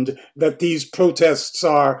pretend that these protests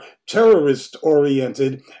are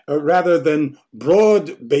terrorist-oriented rather than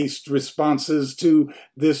broad-based responses to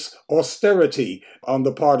this austerity on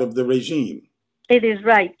the part of the regime. It is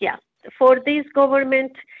right, yeah. For this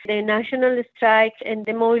government, the national strike and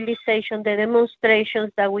the mobilization, the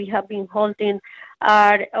demonstrations that we have been holding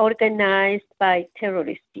are organized by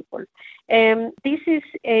terrorist people. This is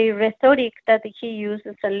a rhetoric that he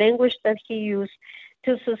uses, a language that he used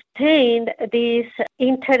to sustain this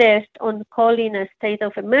interest on calling a state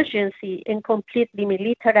of emergency and completely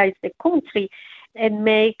militarize the country and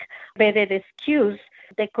make better excuse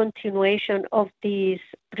the continuation of this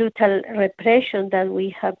brutal repression that we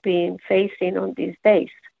have been facing on these days.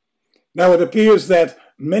 Now, it appears that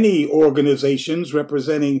many organizations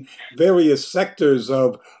representing various sectors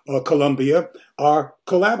of Colombia are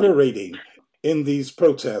collaborating in these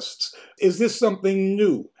protests. Is this something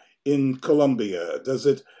new in Colombia? Does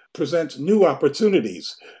it present new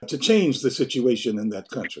opportunities to change the situation in that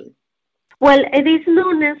country? Well, it is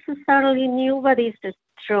not necessarily new, but it's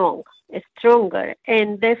stronger,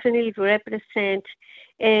 and definitely represent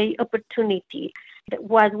an opportunity.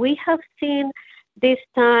 What we have seen this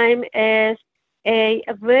time is a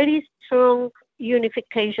very strong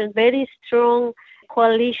unification, very strong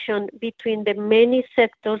coalition between the many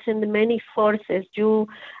sectors and the many forces. You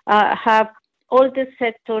have all the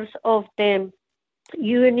sectors of the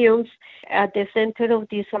unions at the center of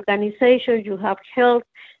this organization. You have health,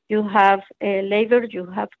 you have labor, you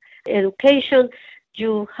have education,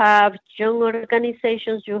 you have young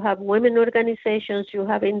organizations, you have women organizations, you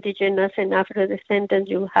have indigenous and Afro-descendants,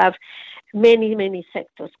 you have many, many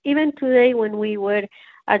sectors. Even today, when we were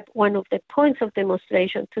at one of the points of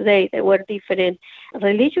demonstration today, there were different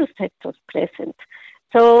religious sectors present.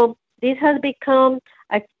 So this has become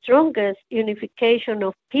a strongest unification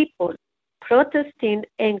of people protesting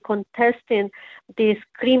and contesting this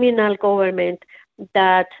criminal government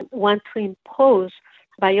that wants to impose,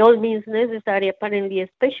 by all means necessary, apparently,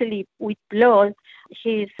 especially with blood,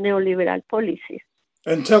 his neoliberal policies.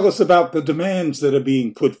 And tell us about the demands that are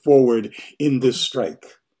being put forward in this strike.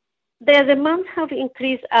 The demands have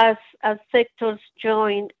increased as sectors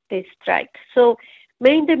join the strike. So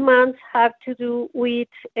main demands have to do with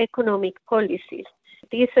economic policies.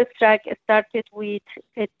 This strike started with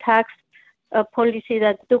a tax policy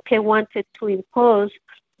that Duque wanted to impose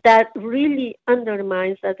that really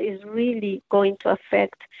undermines, that is really going to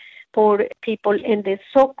affect poor people in the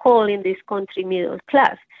so-called, in this country, middle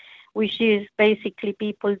class, which is basically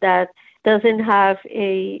people that doesn't have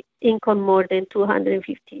a income more than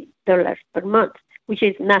 $250 per month, which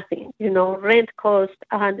is nothing. Rent costs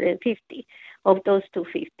 $150 of those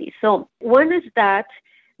 $250. So one is that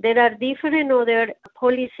there are different other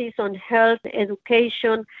policies on health,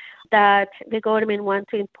 education that the government wants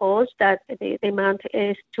to impose, that the demand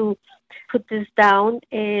is to put this down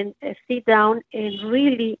and sit down and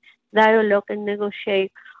really dialogue and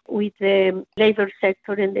negotiate with the labor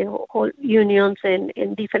sector and the whole unions and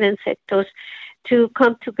different sectors to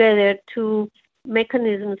come together to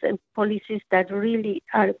mechanisms and policies that really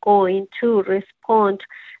are going to respond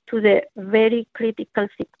to the very critical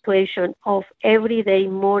situation of everyday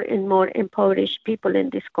more and more impoverished people in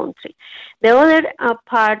this country. The other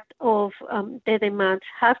part of the demands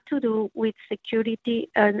have to do with security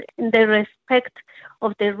and the respect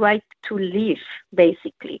of the right to live,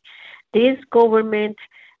 basically. This government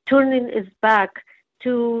turning its back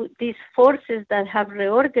to these forces that have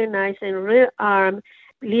reorganized and rearmed,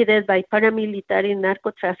 led by paramilitary and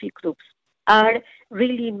narco-traffic groups, are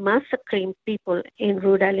really massacring people in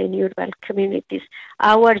rural and urban communities.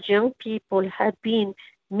 Our young people have been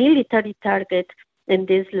military targets in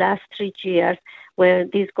these last 3 years where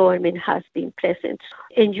this government has been present.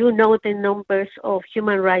 And the numbers of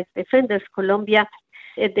human rights defenders. Colombia,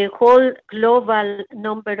 the whole global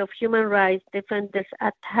number of human rights defenders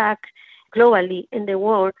attacked globally in the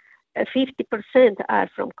world, 50% are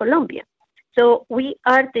from Colombia. So we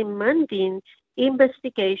are demanding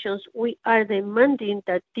investigations. We are demanding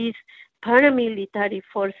that these paramilitary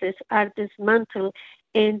forces are dismantled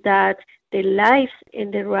and that the lives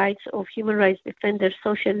and the rights of human rights defenders,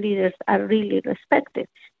 social leaders are really respected.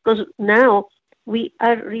 Because now we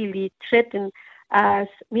are really threatened as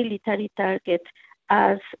military targets,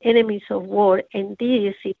 as enemies of war, and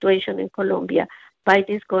this situation in Colombia by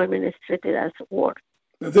this government is treated as war.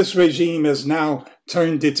 This regime has now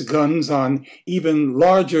turned its guns on even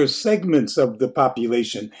larger segments of the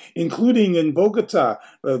population, including in Bogota,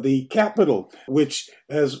 the capital, which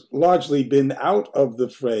has largely been out of the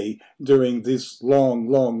fray during this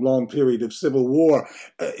long period of civil war.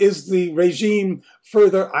 Is the regime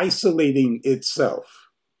further isolating itself?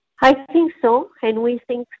 I think so, and we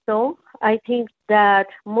think so. I think that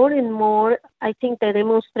more and more, I think the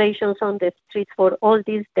demonstrations on the streets for all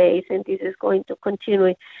these days, and this is going to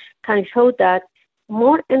continue, can show that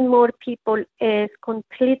more and more people is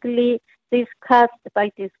completely disgusted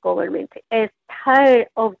by this government, is tired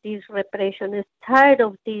of this repression, is tired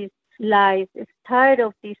of these lies, is tired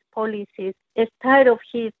of these policies, is tired of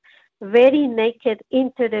his very naked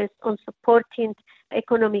interest on supporting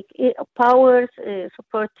economic powers,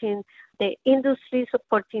 supporting the industry,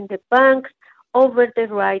 supporting the banks over the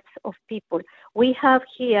rights of people. We have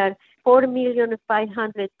here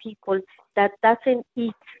 4,500,000 people that doesn't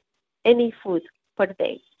eat any food per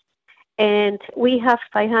day. And we have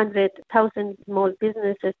 500,000 small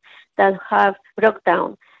businesses that have broke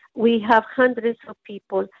down. We have hundreds of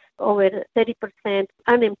people, over 30%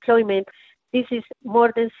 unemployment. This is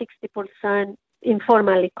more than 60%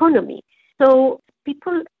 informal economy. So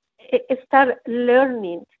people start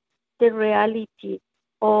learning the reality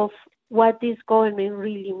of what this government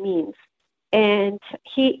really means. And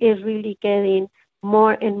he is really getting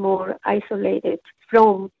more and more isolated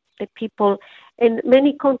from the people in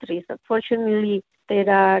many countries. Unfortunately, there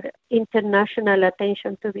are international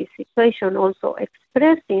attention to this situation, also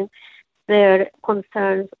expressing their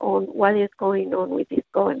concerns on what is going on with this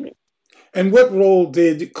government. And what role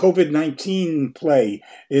did COVID-19 play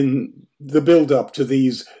in the build-up to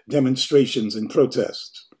these demonstrations and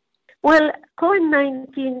protests? Well,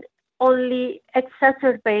 COVID-19 only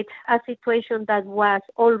exacerbates a situation that was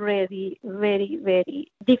already very,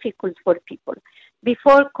 very difficult for people.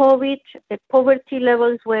 Before COVID, the poverty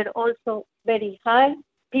levels were also very high.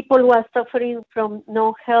 people who are suffering from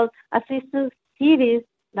no health assistance. Cities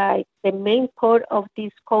like the main port of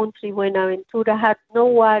this country, Buenaventura, had no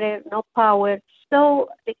water, no power. So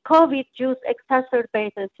the COVID just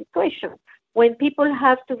exacerbated the situation. When people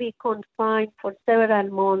have to be confined for several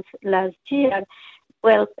months last year,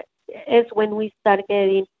 well, it's when we start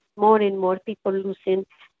getting more and more people losing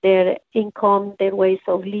their income, their ways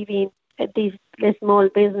of living, these small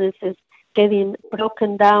businesses getting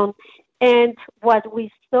broken down. And what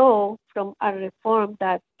we saw from a reform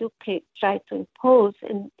that Duque tried to impose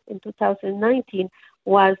in 2019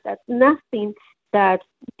 was that nothing of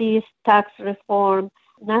this tax reform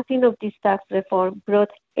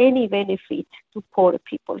brought any benefit to poor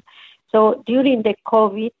people. So during the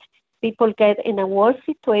COVID, people get in a worse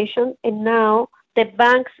situation, and now the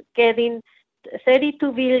banks getting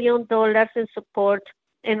 $32 billion in support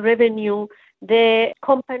and revenue, the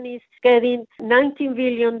companies getting $19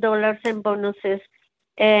 billion in bonuses,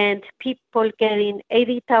 and people getting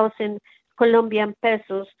 80,000 Colombian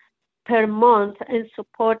pesos per month in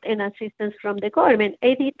support and assistance from the government.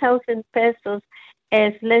 80,000 pesos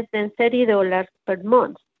is less than $30 per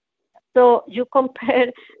month. So you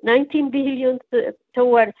compare 19 billion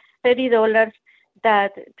toward $30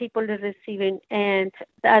 that people are receiving, and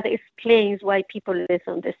that explains why people live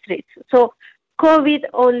on the streets. So COVID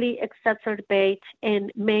only exacerbates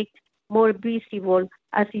and makes more visible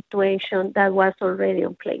a situation that was already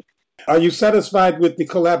in place. Are you satisfied with the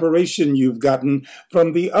collaboration you've gotten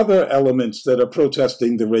from the other elements that are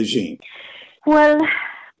protesting the regime? Well,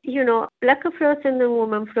 Black Afro-Descendant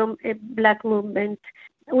women from a Black movement,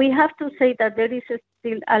 we have to say that there is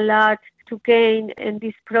still a lot to gain in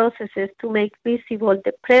these processes to make visible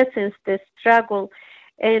the presence, the struggle,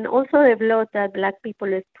 and also the blood that Black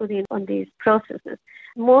people is putting on these processes.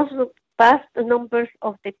 Vast numbers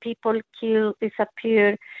of the people killed,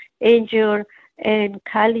 disappeared, injured in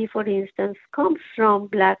Cali, for instance, come from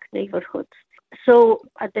Black neighborhoods. So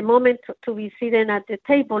at the moment to be sitting at the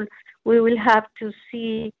table, we will have to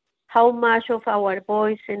see how much of our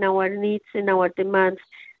voice and our needs and our demands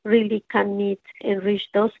really can meet and reach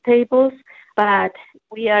those tables, but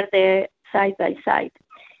we are there side by side.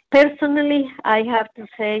 Personally, I have to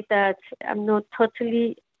say that I'm not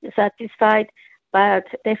totally satisfied, but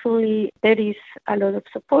definitely there is a lot of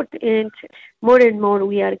support, and more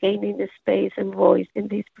we are gaining the space and voice in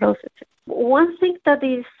these processes. One thing that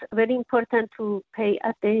is very important to pay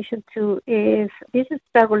attention to is this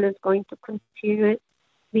struggle is going to continue,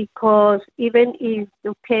 because even if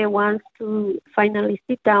Duque wants to finally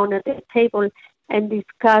sit down at the table and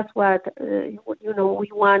discuss what we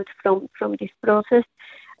want from this process,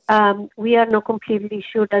 we are not completely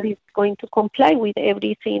sure that it's going to comply with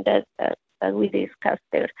everything that we discussed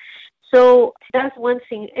there. So that's one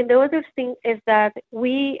thing. And the other thing is that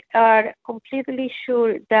we are completely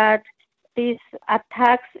sure that these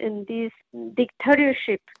attacks and this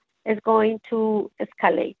dictatorship is going to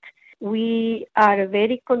escalate. We are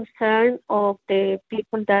very concerned of the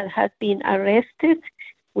people that have been arrested.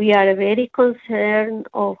 We are very concerned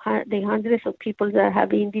of the hundreds of people that have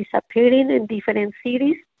been disappearing in different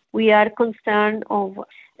cities. We are concerned of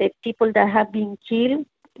the people that have been killed,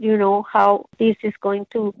 how this is going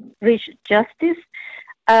to reach justice.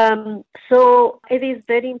 So it is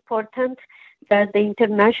very important that the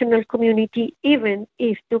international community, even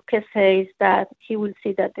if Duque says that he will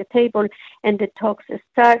sit at the table and the talks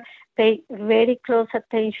start, pay very close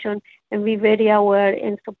attention and be very aware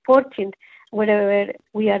and supporting whatever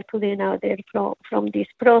we are putting out there from this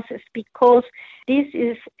process, because this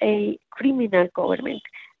is a criminal government.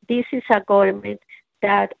 This is a government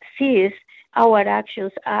that sees our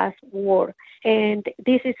actions as war, and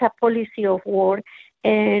this is a policy of war,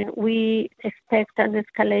 and we expect an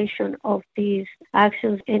escalation of these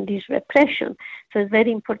actions and this repression. So it's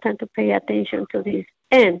very important to pay attention to this.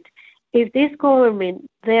 And if this government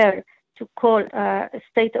there to call a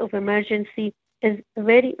state of emergency, is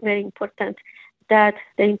very, very important that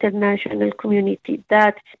the international community,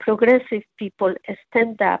 that progressive people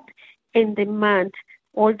stand up and demand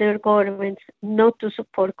all their governments not to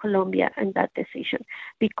support Colombia in that decision,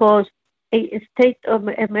 because a state of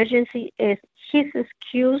emergency is his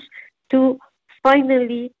excuse to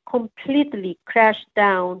finally completely crash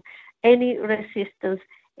down any resistance,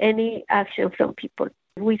 any action from people.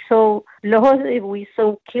 We saw loss, we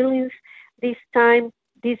saw killings this time.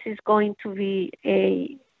 This is going to be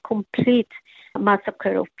a complete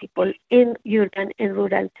massacre of people in urban and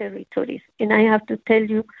rural territories. And I have to tell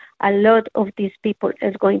you, a lot of these people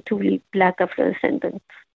is going to be Black Afro-descendants.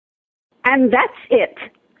 And that's it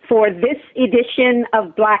for this edition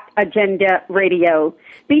of Black Agenda Radio.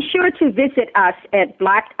 Be sure to visit us at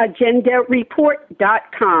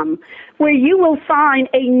blackagendareport.com, where you will find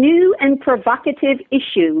a new and provocative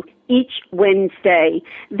issue each Wednesday.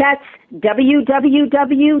 That's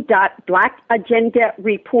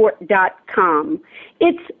www.blackagendareport.com.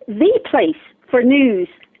 It's the place for news,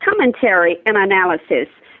 commentary, and analysis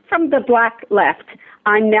from the Black Left.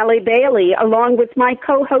 I'm Nellie Bailey, along with my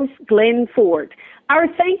co-host Glen Ford. Our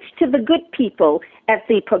thanks to the good people at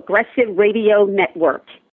the Progressive Radio Network.